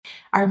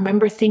I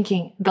remember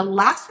thinking the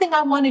last thing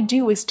I want to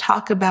do is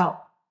talk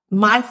about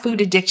my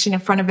food addiction in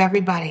front of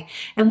everybody.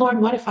 And Lord,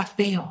 what if I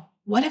fail?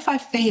 What if I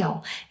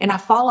fail and I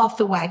fall off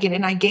the wagon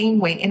and I gain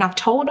weight and I've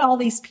told all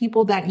these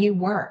people that you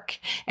work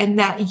and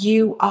that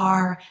you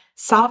are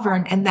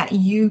sovereign and that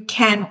you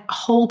can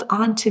hold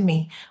on to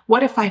me?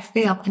 What if I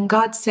fail? And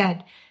God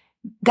said,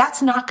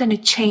 that's not going to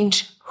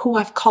change who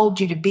I've called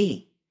you to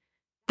be.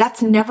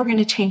 That's never going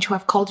to change who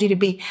I've called you to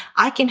be.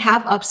 I can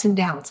have ups and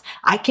downs.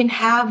 I can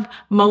have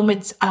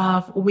moments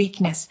of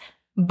weakness,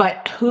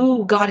 but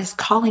who God is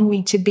calling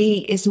me to be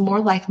is more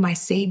like my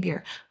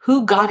Savior.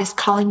 Who God is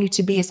calling you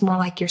to be is more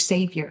like your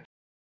Savior.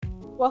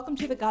 Welcome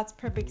to the God's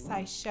Perfect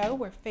Size Show,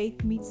 where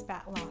faith meets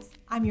fat loss.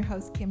 I'm your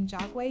host, Kim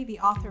Jogway, the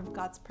author of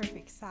God's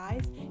Perfect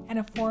Size and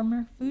a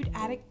former food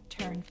addict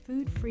turned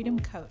food freedom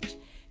coach.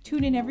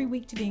 Tune in every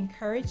week to be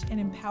encouraged and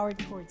empowered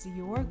towards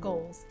your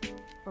goals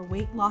for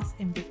weight loss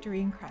and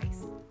victory in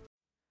Christ.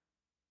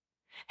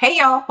 Hey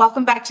y'all,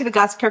 welcome back to the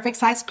God's Perfect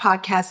Size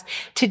podcast.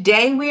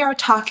 Today we are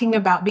talking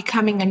about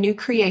becoming a new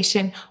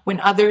creation when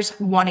others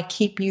want to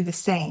keep you the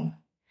same.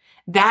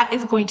 That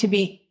is going to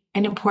be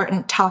an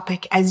important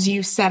topic as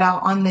you set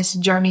out on this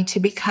journey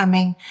to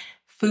becoming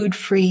food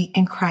free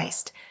in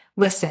Christ.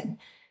 Listen,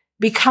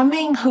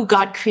 becoming who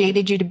God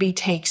created you to be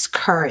takes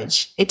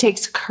courage. It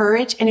takes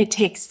courage and it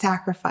takes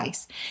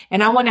sacrifice.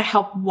 And I want to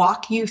help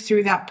walk you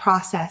through that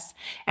process.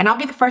 And I'll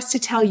be the first to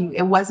tell you,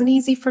 it wasn't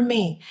easy for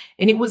me.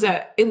 And it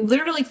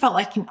literally felt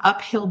like an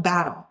uphill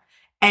battle.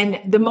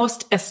 And the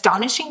most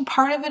astonishing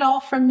part of it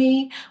all for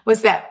me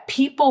was that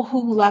people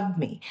who loved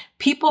me,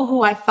 people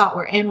who I thought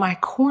were in my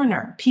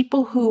corner,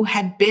 people who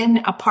had been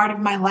a part of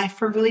my life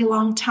for a really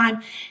long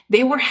time,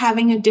 they were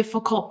having a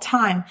difficult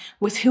time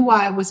with who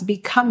I was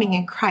becoming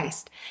in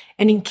Christ.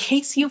 And in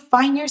case you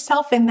find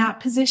yourself in that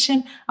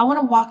position, I want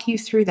to walk you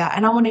through that.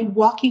 And I want to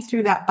walk you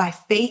through that by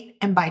faith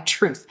and by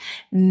truth,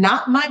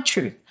 not my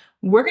truth.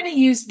 We're going to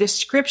use the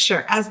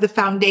scripture as the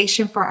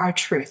foundation for our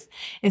truth.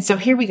 And so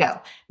here we go.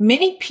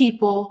 Many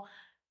people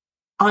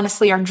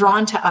honestly are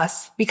drawn to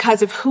us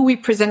because of who we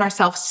present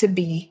ourselves to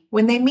be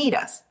when they meet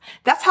us.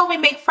 That's how we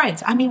make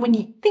friends. I mean, when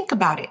you think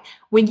about it,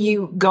 when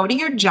you go to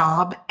your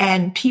job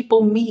and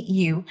people meet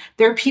you,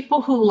 there are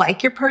people who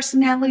like your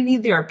personality.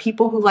 There are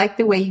people who like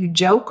the way you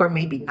joke or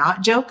maybe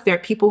not joke. There are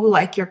people who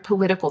like your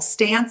political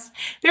stance.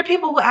 There are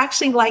people who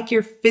actually like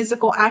your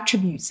physical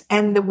attributes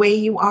and the way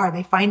you are.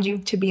 They find you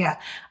to be a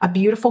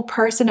beautiful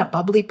person, a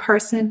bubbly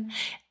person.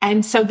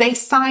 And so they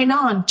sign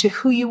on to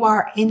who you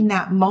are in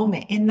that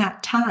moment, in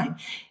that time.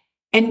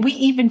 And we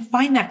even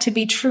find that to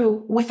be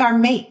true with our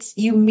mates.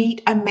 You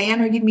meet a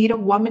man or you meet a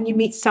woman, you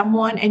meet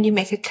someone and you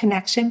make a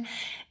connection.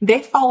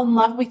 They fall in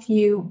love with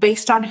you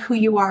based on who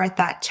you are at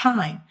that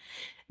time.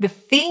 The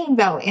thing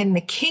though in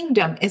the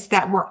kingdom is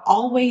that we're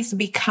always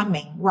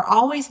becoming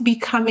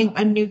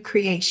a new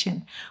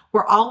creation.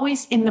 We're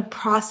always in the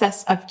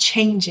process of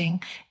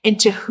changing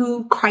into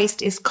who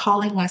Christ is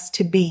calling us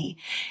to be.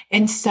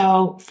 And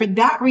so for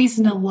that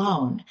reason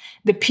alone,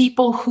 the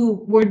people who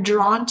were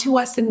drawn to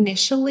us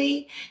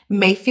initially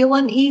may feel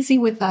uneasy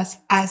with us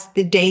as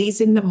the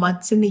days and the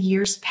months and the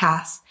years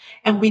pass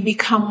and we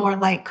become more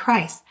like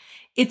Christ.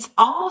 It's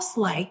almost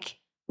like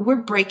we're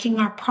breaking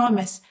our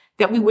promise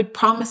that we would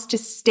promise to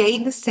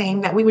stay the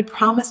same, that we would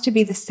promise to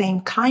be the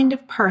same kind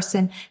of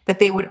person that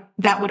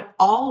would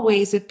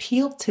always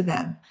appeal to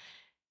them.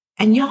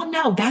 And y'all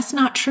know that's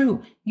not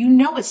true. You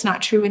know it's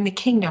not true in the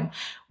kingdom.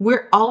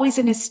 We're always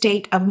in a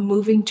state of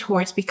moving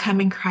towards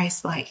becoming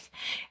Christ-like.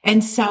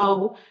 And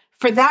so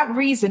for that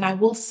reason, I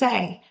will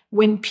say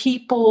when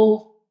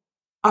people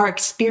are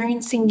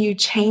experiencing you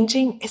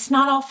changing, it's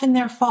not often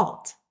their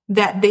fault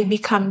that they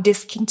become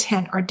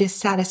discontent or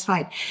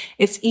dissatisfied.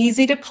 It's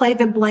easy to play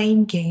the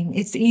blame game.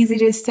 It's easy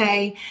to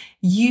say,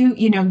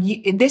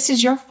 this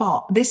is your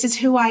fault. This is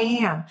who I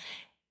am.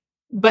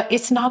 But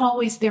it's not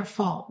always their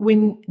fault.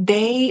 When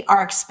they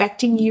are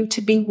expecting you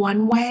to be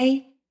one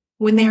way,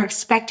 when they're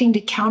expecting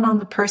to count on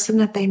the person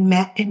that they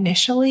met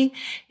initially,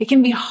 it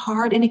can be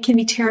hard and it can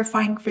be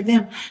terrifying for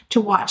them to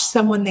watch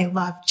someone they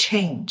love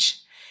change.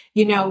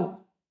 I know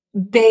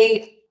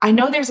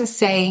there's a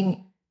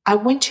saying. I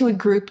went to a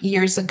group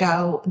years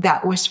ago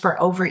that was for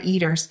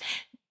overeaters.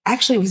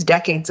 Actually, it was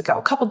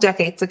a couple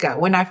decades ago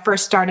when I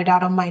first started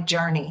out on my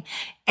journey.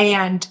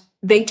 And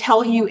they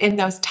tell you in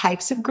those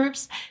types of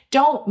groups,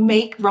 don't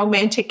make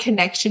romantic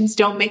connections,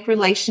 don't make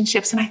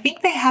relationships. And I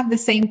think they have the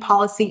same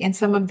policy in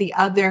some of the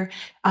other,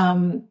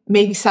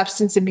 maybe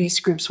substance abuse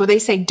groups where they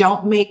say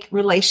don't make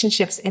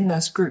relationships in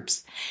those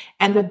groups.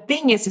 And the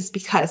thing is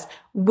because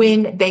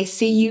when they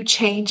see you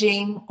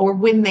changing or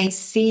when they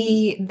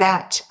see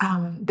that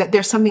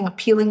there's something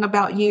appealing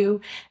about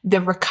you, the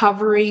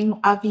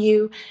recovering of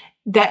you,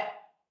 that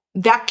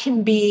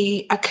can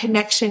be a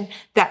connection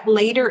that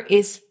later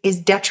is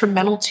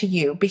detrimental to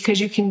you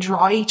because you can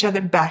draw each other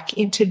back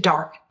into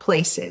dark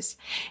places.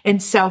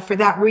 And so for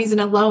that reason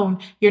alone,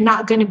 you're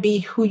not going to be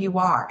who you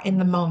are in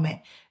the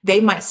moment.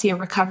 They might see a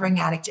recovering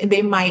addict and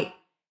they might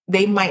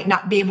They might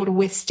not be able to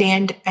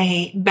withstand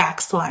a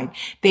backslide.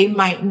 They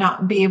might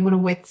not be able to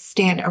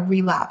withstand a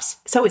relapse.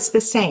 So it's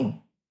the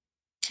same.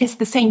 It's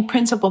the same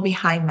principle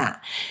behind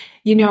that.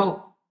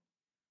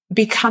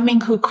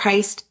 Becoming who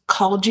Christ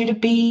called you to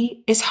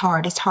be is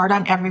hard. It's hard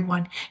on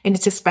everyone, and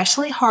it's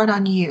especially hard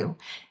on you.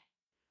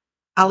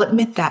 I'll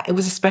admit that. It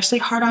was especially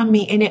hard on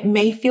me, and it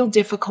may feel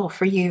difficult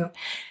for you.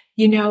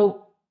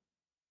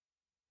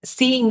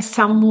 Seeing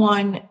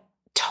someone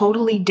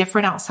totally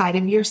different outside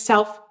of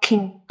yourself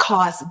can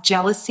cause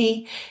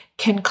jealousy,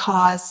 can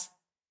cause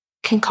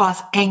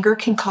anger,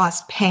 can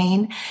cause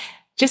pain.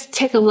 Just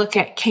take a look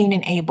at Cain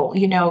and Abel.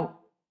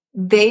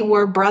 They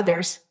were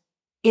brothers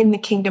in the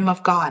kingdom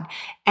of God.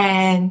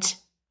 And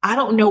I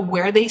don't know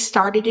where they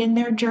started in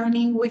their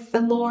journey with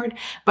the Lord,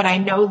 but I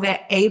know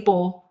that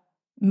Abel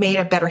made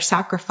a better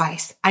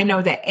sacrifice. I know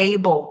that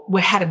Abel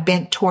had a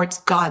bent towards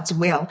God's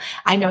will.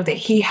 I know that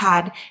he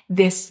had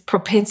this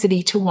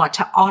propensity to want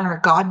to honor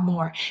God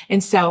more.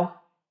 And so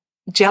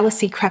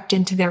jealousy crept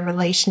into their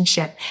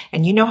relationship.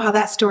 And you know how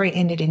that story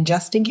ended. And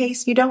just in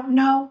case you don't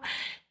know,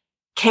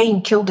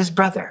 Cain killed his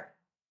brother.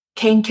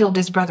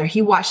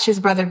 He watched his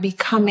brother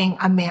becoming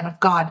a man of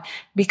God,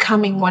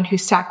 becoming one who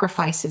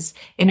sacrifices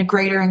in a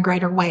greater and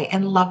greater way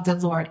and loved the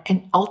Lord.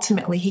 And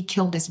ultimately he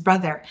killed his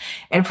brother.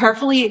 And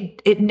prayerfully,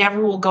 it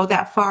never will go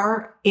that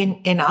far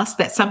in us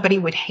that somebody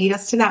would hate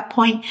us to that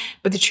point.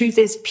 But the truth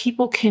is,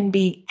 people can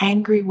be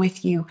angry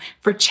with you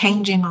for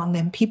changing on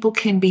them. People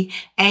can be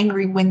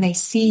angry when they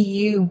see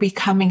you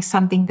becoming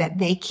something that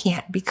they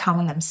can't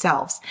become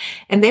themselves.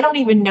 And they don't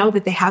even know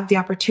that they have the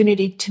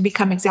opportunity to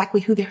become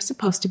exactly who they're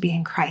supposed to be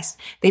in Christ.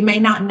 They may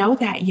not know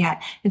that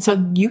yet. And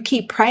so you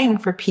keep praying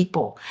for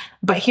people.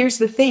 But here's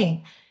the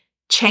thing.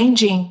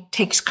 Changing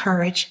takes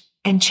courage,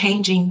 and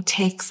changing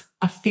takes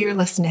a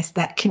fearlessness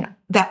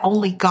that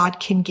only God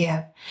can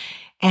give.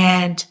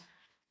 And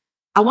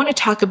I want to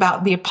talk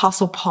about the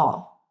Apostle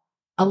Paul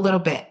a little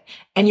bit.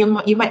 And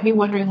you might be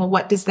wondering, well,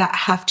 what does that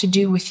have to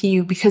do with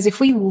you? Because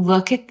if we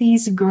look at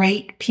these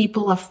great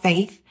people of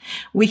faith,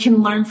 we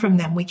can learn from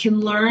them. We can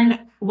learn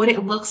what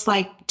it looks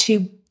like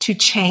to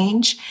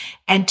change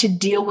and to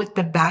deal with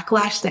the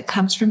backlash that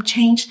comes from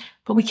change.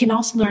 But we can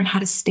also learn how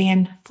to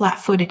stand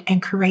flat-footed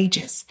and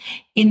courageous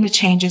in the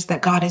changes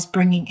that God is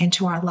bringing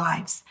into our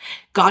lives.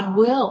 God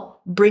will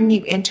bring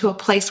you into a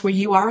place where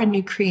you are a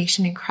new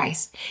creation in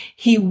Christ.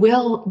 He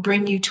will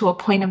bring you to a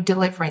point of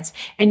deliverance,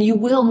 and you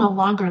will no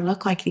longer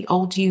look like the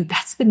old you.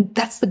 That's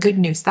the good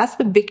news. That's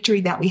the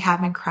victory that we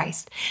have in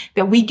Christ,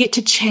 that we get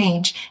to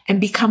change and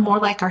become more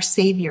like our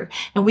Savior,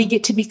 and we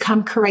get to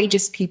become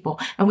courageous people,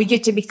 and we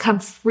get to become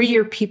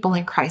freer people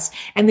in Christ.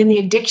 And then the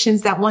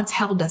addictions that once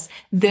held us,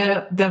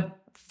 the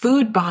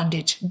food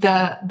bondage,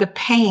 the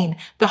pain,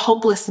 the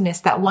hopelessness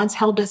that once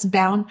held us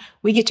bound,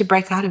 we get to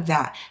break out of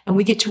that, and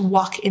we get to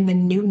walk in the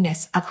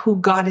newness of who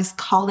God is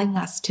calling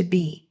us to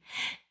be.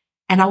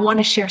 And I want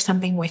to share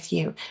something with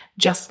you.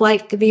 Just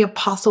like the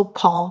Apostle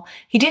Paul,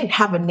 he didn't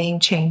have a name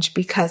change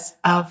because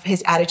of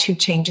his attitude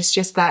change. It's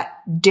just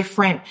that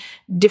different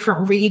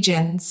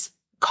regions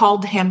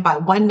called him by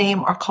one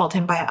name or called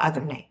him by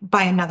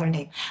another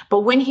name.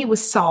 But when he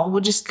was Saul,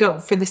 we'll just go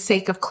for the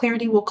sake of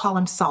clarity, we'll call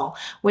him Saul.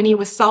 When he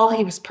was Saul,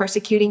 he was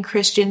persecuting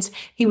Christians,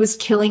 he was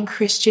killing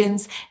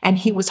Christians, and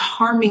he was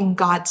harming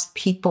God's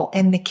people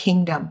in the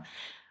kingdom.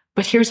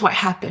 But here's what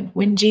happened.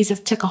 When Jesus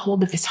took a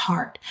hold of his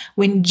heart,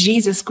 when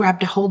Jesus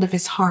grabbed a hold of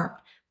his heart,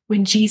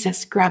 when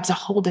Jesus grabs a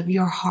hold of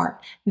your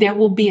heart, there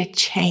will be a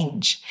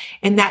change.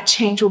 And that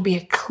change will be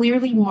a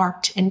clearly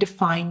marked and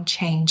defined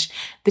change.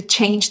 The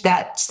change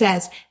that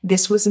says,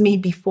 this was me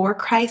before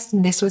Christ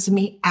and this was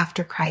me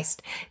after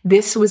Christ.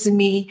 This was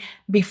me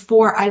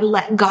before I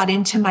let God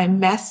into my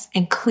mess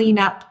and clean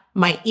up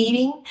my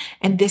eating.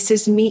 And this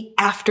is me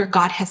after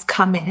God has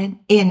come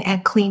in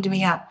and cleaned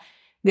me up.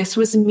 This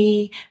was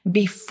me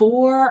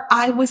before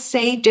I was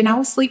saved and I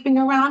was sleeping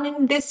around,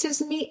 and this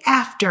is me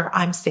after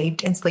I'm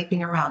saved and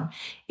sleeping around.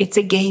 It's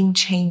a game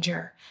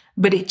changer,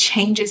 but it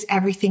changes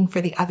everything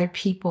for the other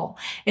people.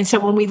 And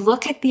so when we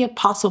look at the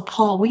Apostle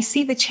Paul, we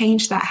see the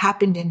change that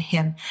happened in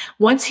him.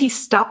 Once he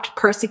stopped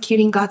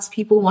persecuting God's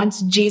people,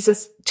 once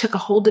Jesus took a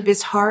hold of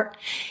his heart,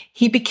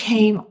 he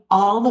became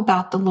all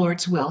about the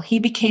Lord's will. He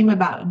became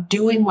about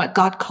doing what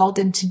God called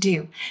him to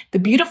do. The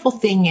beautiful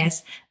thing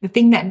is, the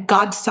thing that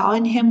God saw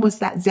in him was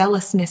that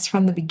zealousness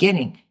from the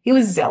beginning. He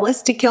was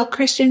zealous to kill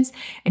Christians,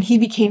 and he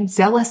became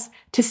zealous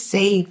to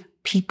save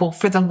people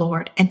for the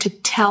Lord and to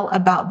tell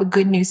about the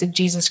good news of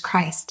Jesus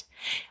Christ.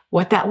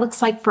 What that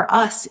looks like for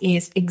us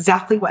is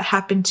exactly what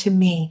happened to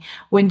me.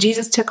 When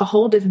Jesus took a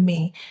hold of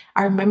me,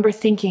 I remember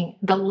thinking,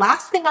 the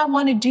last thing I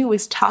want to do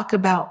is talk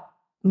about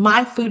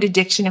my food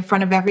addiction in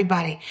front of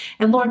everybody.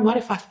 And Lord, what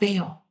if I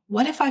fail?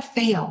 What if I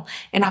fail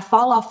and I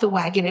fall off the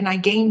wagon and I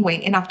gain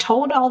weight and I've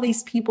told all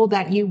these people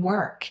that you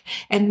work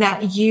and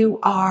that you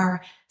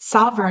are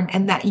sovereign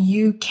and that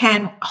you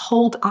can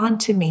hold on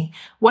to me?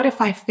 What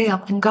if I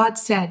fail? And God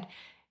said,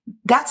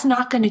 that's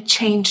not going to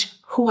change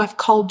who I've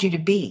called you to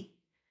be.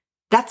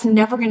 That's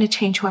never going to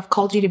change who I've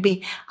called you to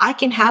be. I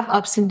can have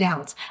ups and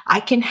downs.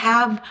 I can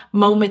have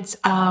moments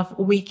of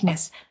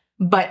weakness,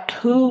 But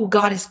who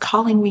God is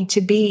calling me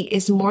to be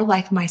is more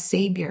like my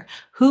Savior.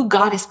 Who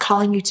God is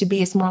calling you to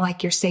be is more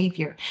like your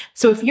Savior.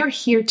 So if you're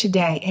here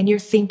today and you're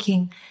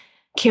thinking,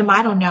 Kim,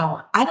 I don't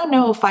know. I don't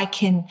know if I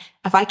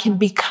can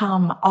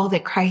become all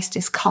that Christ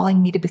is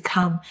calling me to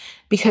become,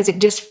 because it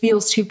just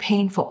feels too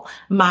painful.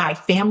 My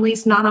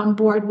family's not on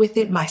board with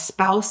it. My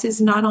spouse is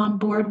not on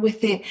board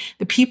with it.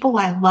 The people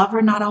I love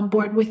are not on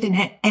board with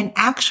it. And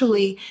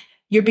actually,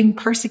 you're being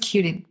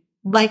persecuted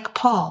like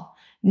Paul.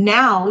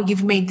 Now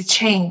you've made the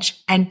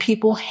change and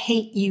people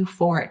hate you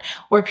for it,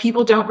 or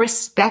people don't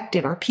respect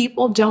it, or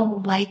people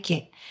don't like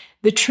it.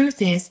 The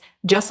truth is,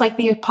 just like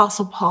the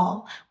Apostle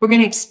Paul, we're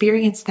going to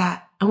experience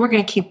that and we're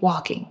going to keep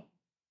walking.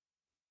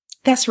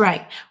 That's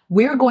right.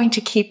 We're going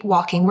to keep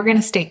walking. We're going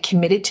to stay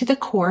committed to the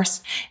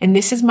course. And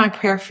this is my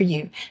prayer for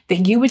you,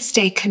 that you would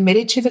stay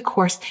committed to the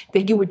course,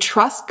 that you would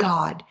trust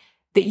God,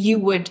 that you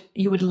would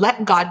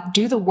let God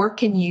do the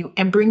work in you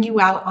and bring you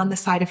out on the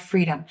side of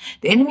freedom.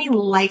 The enemy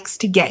likes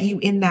to get you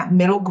in that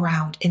middle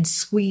ground and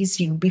squeeze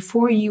you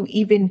before you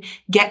even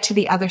get to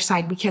the other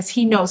side, because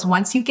he knows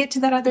once you get to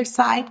that other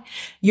side,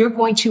 you're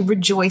going to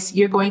rejoice.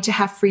 You're going to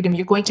have freedom.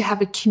 You're going to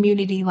have a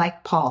community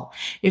like Paul.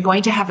 You're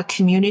going to have a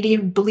community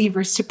of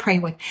believers to pray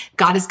with.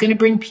 God is going to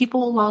bring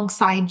people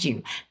alongside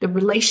you. The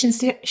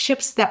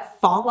relationships that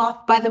fall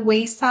off by the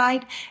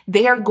wayside,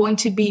 they are going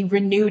to be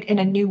renewed in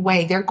a new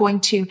way. They're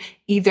going to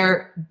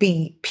either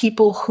be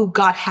people who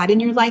God had in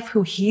your life,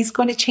 who he's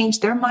going to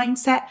change their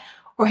mindset,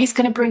 or he's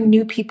going to bring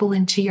new people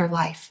into your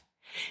life.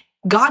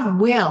 God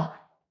will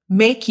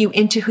make you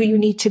into who you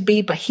need to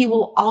be, but he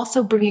will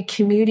also bring a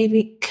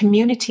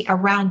community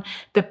around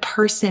the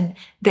person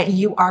that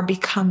you are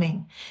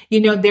becoming. You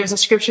know, there's a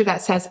scripture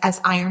that says,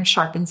 as iron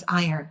sharpens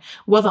iron.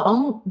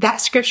 Well, that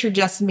scripture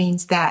just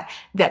means that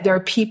there are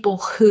people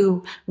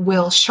who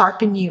will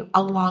sharpen you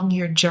along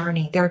your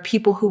journey. There are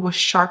people who will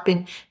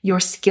sharpen your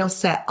skill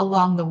set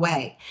along the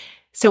way.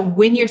 So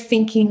when you're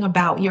thinking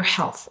about your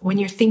health, when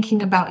you're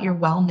thinking about your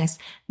wellness,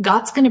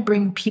 God's going to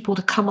bring people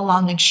to come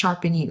along and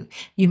sharpen you.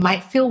 You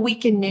might feel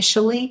weak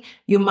initially.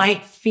 You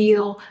might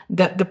feel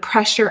the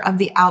pressure of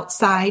the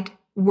outside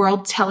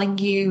world telling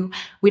you,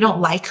 we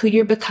don't like who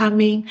you're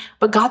becoming,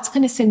 but God's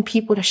going to send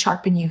people to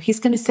sharpen you.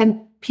 He's going to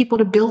send people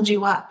to build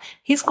you up.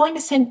 He's going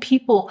to send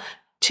people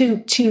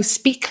to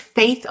speak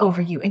faith over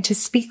you and to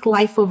speak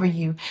life over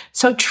you.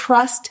 So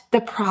trust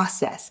the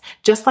process,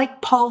 just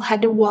like Paul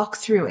had to walk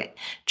through it.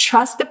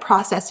 Trust the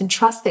process and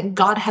trust that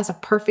God has a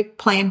perfect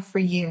plan for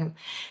you.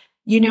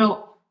 You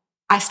know,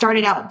 I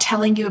started out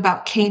telling you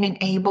about Cain and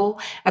Abel,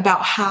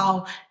 about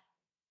how,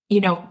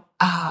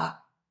 I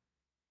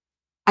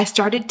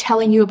started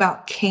telling you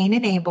about Cain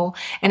and Abel,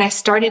 and I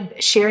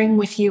started sharing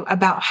with you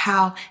about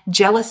how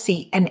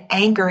jealousy and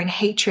anger and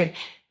hatred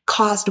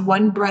caused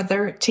one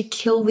brother to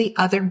kill the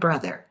other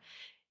brother.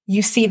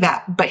 You see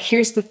that. But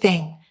here's the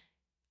thing.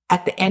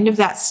 At the end of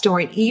that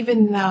story,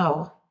 even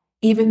though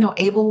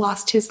Abel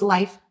lost his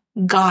life,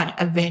 God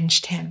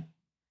avenged him.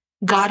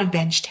 God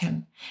avenged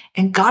him.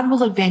 And God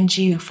will avenge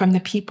you from the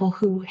people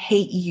who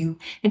hate you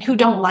and who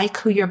don't like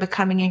who you're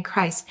becoming in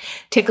Christ.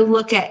 Take a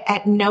look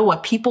at Noah.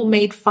 People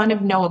made fun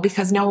of Noah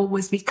because Noah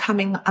was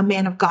becoming a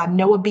man of God.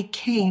 Noah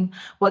became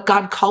what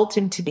God called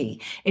him to be.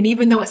 And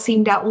even though it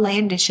seemed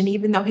outlandish and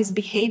even though his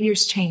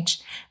behaviors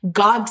changed,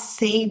 God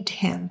saved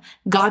him.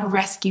 God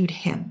rescued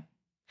him.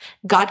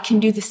 God can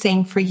do the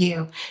same for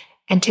you.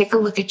 And take a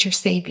look at your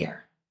Savior.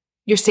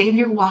 Your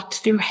Savior walked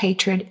through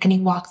hatred and he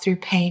walked through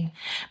pain,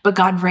 but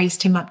God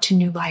raised him up to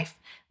new life.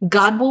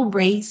 God will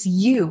raise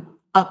you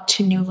up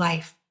to new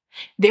life.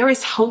 There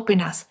is hope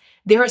in us.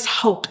 There is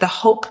hope, the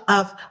hope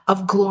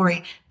of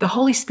glory. The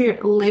Holy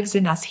Spirit lives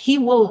in us. He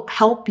will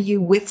help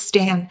you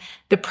withstand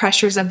the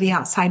pressures of the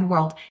outside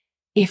world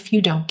if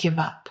you don't give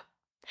up.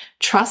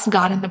 Trust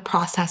God in the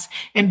process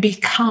and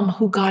become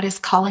who God is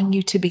calling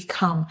you to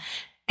become.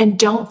 And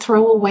don't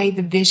throw away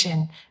the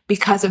vision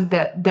because of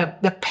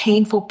the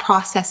painful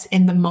process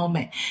in the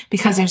moment,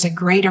 because there's a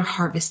greater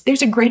harvest.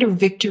 There's a greater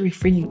victory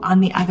for you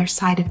on the other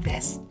side of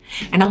this.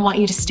 And I want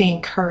you to stay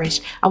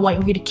encouraged. I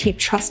want you to keep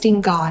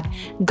trusting God.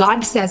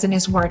 God says in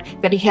his word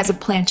that he has a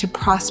plan to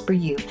prosper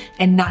you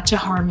and not to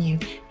harm you.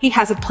 He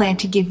has a plan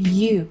to give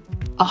you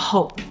a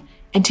hope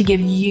and to give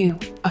you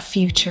a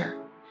future.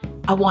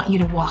 I want you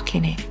to walk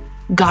in it.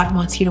 God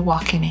wants you to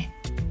walk in it.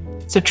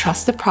 So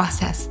trust the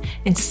process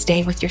and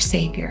stay with your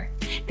Savior.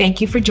 Thank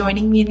you for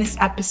joining me in this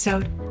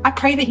episode. I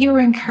pray that you are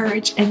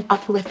encouraged and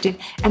uplifted,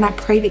 and I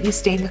pray that you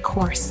stay the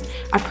course.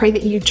 I pray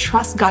that you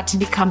trust God to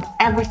become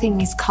everything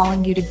he's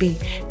calling you to be,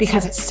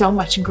 because it's so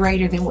much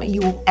greater than what you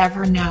will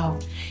ever know.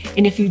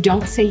 And if you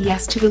don't say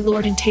yes to the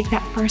Lord and take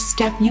that first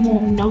step, you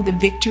won't know the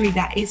victory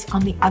that is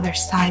on the other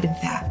side of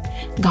that.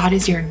 God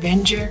is your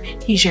avenger.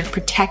 He's your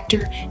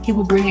protector. He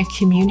will bring a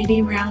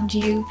community around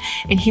you,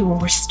 and he will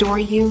restore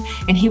you,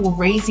 and he will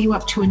raise you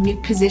up to a new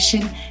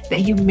position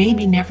that you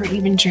maybe never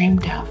even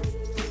dreamed of.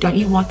 Don't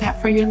you want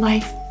that for your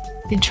life?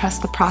 Then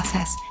trust the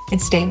process and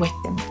stay with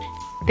them.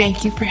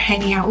 Thank you for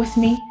hanging out with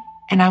me,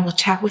 and I will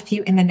chat with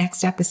you in the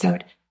next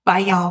episode. Bye,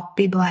 y'all.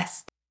 Be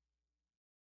blessed.